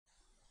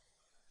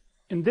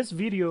In this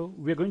video,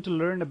 we are going to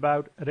learn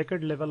about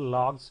record level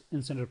logs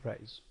in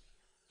Centerprise.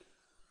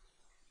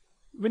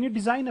 When you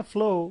design a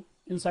flow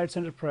inside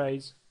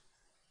Centerprise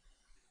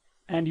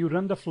and you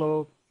run the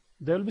flow,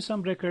 there will be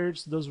some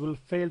records, those will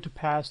fail to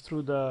pass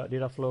through the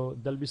data flow.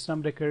 There will be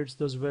some records,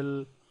 those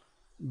will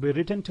be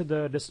written to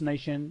the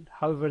destination.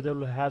 However, they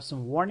will have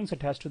some warnings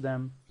attached to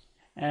them,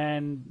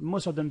 and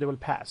most of them they will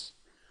pass.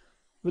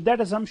 With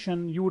that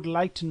assumption, you would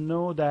like to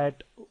know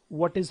that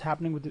what is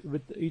happening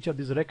with each of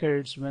these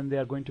records when they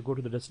are going to go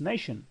to the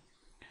destination.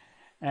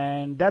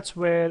 And that's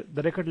where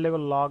the record level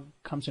log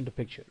comes into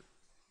picture.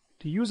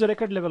 To use a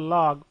record level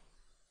log,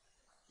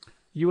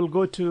 you will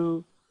go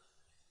to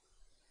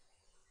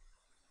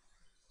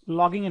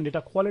logging and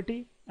data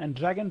quality and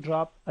drag and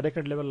drop a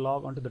record level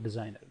log onto the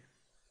designer.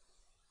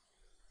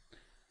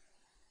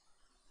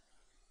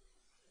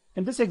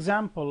 In this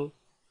example,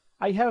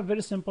 I have a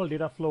very simple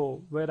data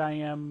flow where I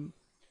am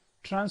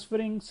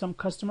transferring some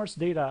customers'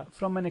 data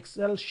from an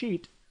Excel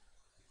sheet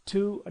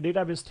to a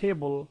database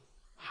table.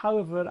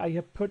 However, I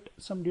have put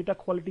some data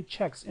quality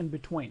checks in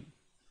between.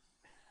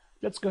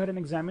 Let's go ahead and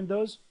examine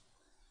those.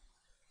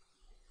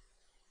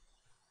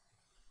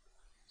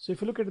 So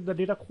if you look at the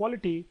data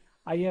quality,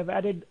 I have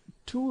added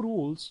two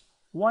rules.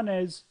 One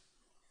is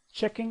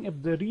checking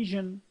if the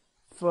region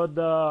for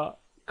the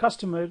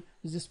customer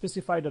is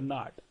specified or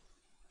not.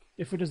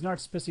 If it is not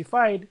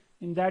specified,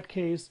 in that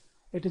case,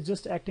 it is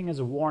just acting as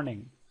a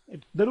warning.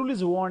 The rule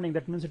is a warning,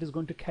 that means it is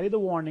going to carry the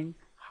warning,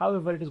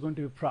 however it is going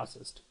to be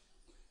processed.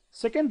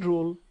 Second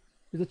rule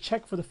is a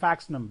check for the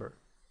fax number,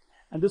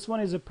 and this one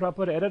is a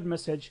proper error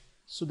message,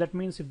 so that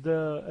means if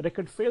the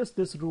record fails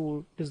this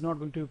rule, it is not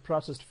going to be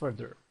processed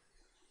further.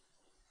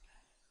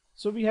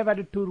 So we have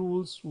added two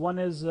rules, one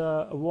is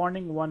a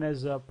warning, one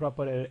is a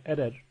proper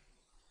error,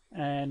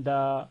 and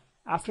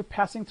after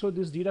passing through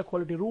these data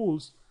quality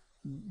rules,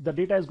 the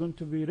data is going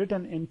to be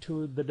written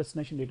into the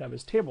destination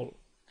database table.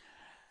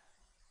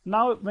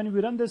 Now, when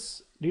we run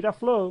this data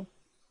flow,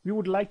 we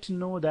would like to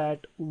know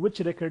that which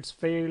records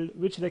failed,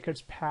 which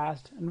records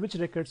passed, and which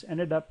records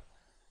ended up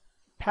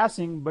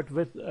passing but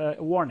with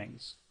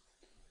warnings.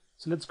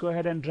 So let's go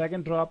ahead and drag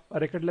and drop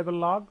a record level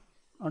log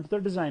onto the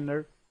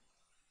designer.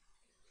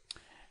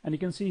 And you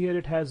can see here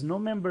it has no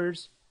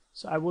members.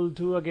 So I will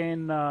do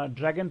again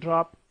drag and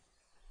drop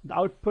the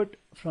output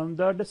from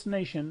the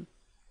destination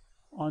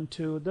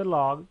onto the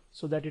log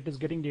so that it is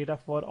getting data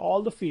for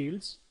all the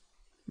fields,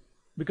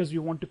 because we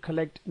want to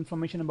collect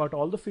information about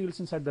all the fields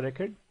inside the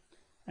record.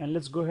 And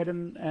let's go ahead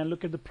and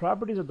look at the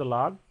properties of the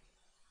log.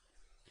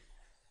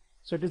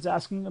 So it is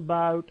asking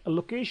about a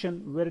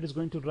location where it is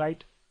going to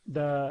write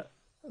the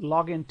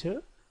log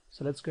into.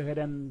 So let's go ahead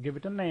and give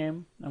it a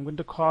name. I'm going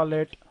to call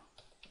it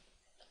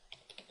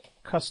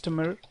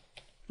customer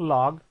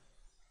log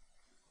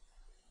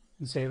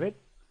and save it.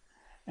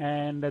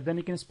 And then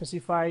you can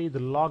specify the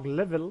log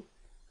level,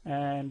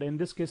 and in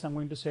this case I'm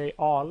going to say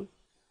all.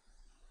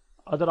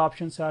 Other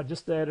options are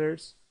just the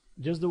errors,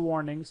 just the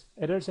warnings,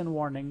 errors and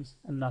warnings,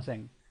 and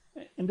nothing.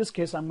 In this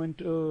case, I'm going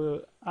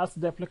to ask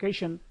the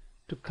application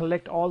to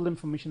collect all the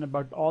information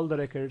about all the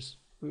records,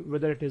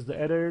 whether it is the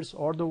errors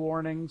or the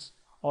warnings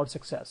or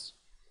success.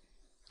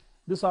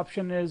 This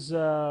option is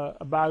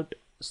about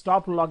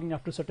stop logging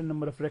after a certain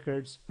number of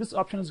records. This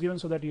option is given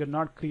so that you're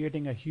not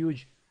creating a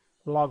huge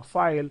log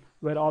file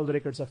where all the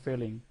records are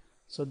failing.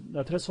 So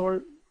the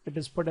threshold, it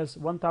is put as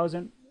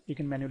 1000. You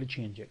can manually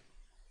change it.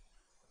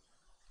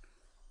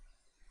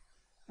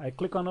 I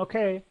click on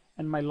OK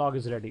and my log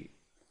is ready.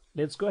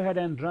 Let's go ahead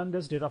and run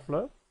this data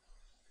flow.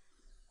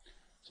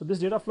 So this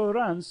data flow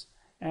runs,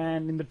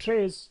 and in the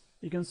trace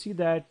you can see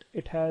that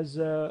it has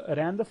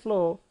ran the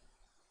flow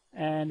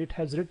and it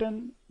has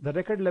written the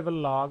record level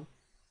log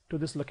to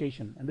this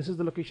location, and this is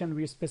the location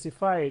we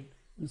specified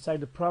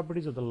inside the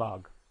properties of the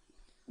log.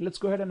 Let's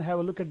go ahead and have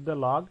a look at the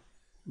log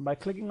by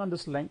clicking on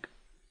this link,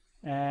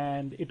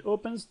 and it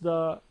opens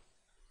the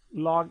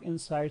log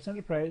inside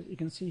Centerprise. You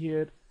can see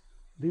here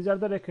these are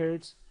the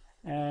records,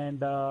 and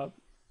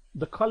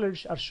the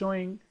colors are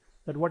showing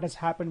that what has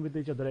happened with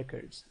each of the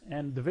records.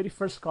 And the very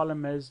first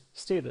column is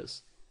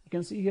status. You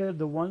can see here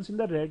the ones in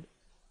the red,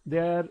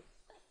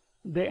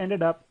 they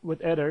ended up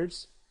with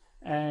errors,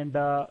 and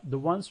the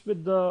ones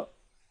with the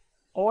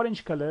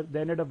orange color, they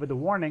ended up with the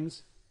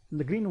warnings, and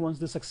the green ones,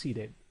 they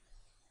succeeded.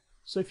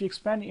 So if you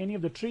expand any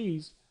of the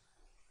trees,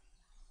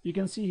 you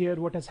can see here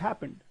what has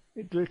happened.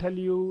 It will tell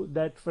you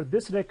that for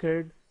this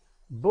record,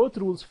 both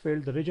rules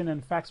failed, the region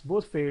and fax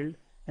both failed,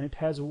 and it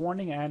has a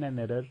warning and an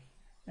error.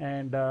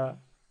 And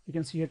you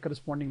can see here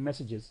corresponding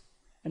messages.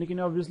 And you can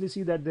obviously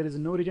see that there is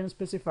no region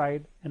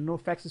specified and no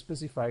fax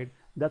specified.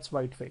 That's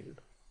why it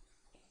failed.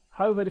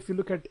 However, if you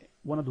look at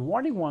one of the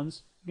warning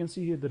ones, you can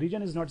see here the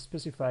region is not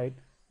specified.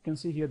 You can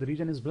see here the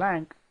region is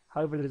blank.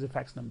 However, there is a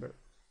fax number.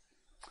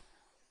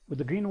 With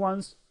the green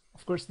ones,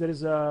 of course, there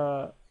is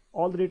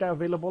all the data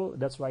available.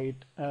 That's why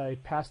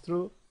it passed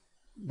through.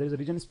 There is a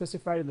region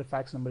specified, and the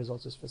fax number is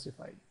also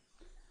specified.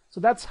 So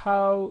that's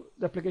how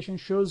the application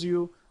shows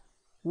you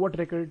what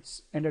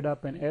records ended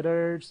up in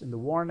errors, in the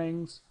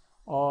warnings,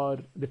 or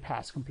they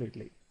pass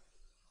completely.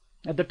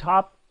 At the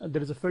top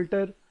there is a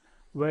filter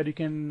where you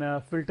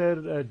can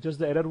filter just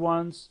the error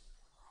ones,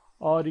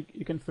 or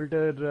you can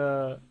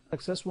filter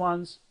success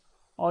ones,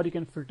 or you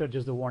can filter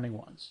just the warning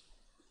ones.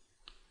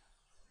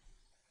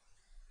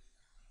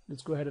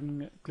 Let's go ahead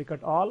and click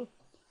at all,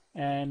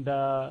 and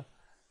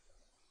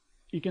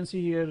you can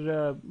see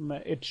here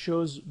it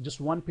shows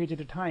just one page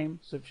at a time.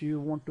 So if you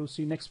want to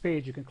see next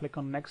page, you can click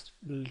on next.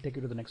 It will take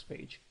you to the next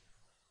page.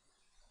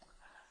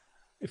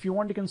 If you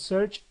want, you can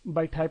search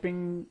by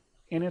typing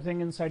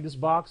anything inside this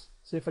box.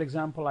 Say for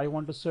example, I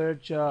want to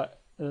search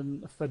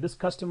for this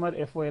customer,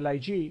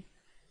 FOLIG.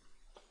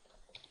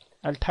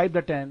 I'll type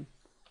that in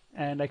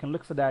and I can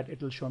look for that.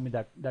 It will show me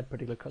that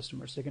particular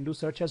customer. So you can do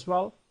search as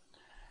well,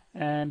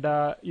 and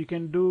you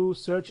can do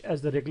search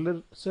as the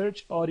regular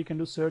search, or you can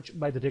do search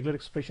by the regular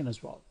expression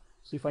as well.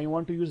 So if I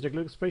want to use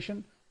regular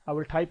expression, I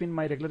will type in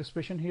my regular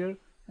expression here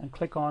and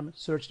click on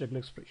search regular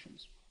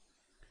expressions.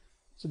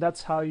 So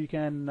that's how you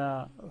can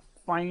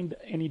find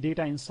any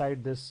data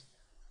inside this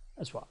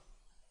as well.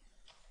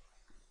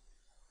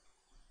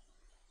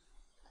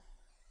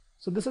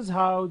 So this is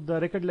how the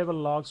record level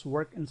logs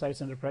work inside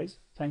Centerprise.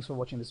 Thanks for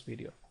watching this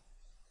video.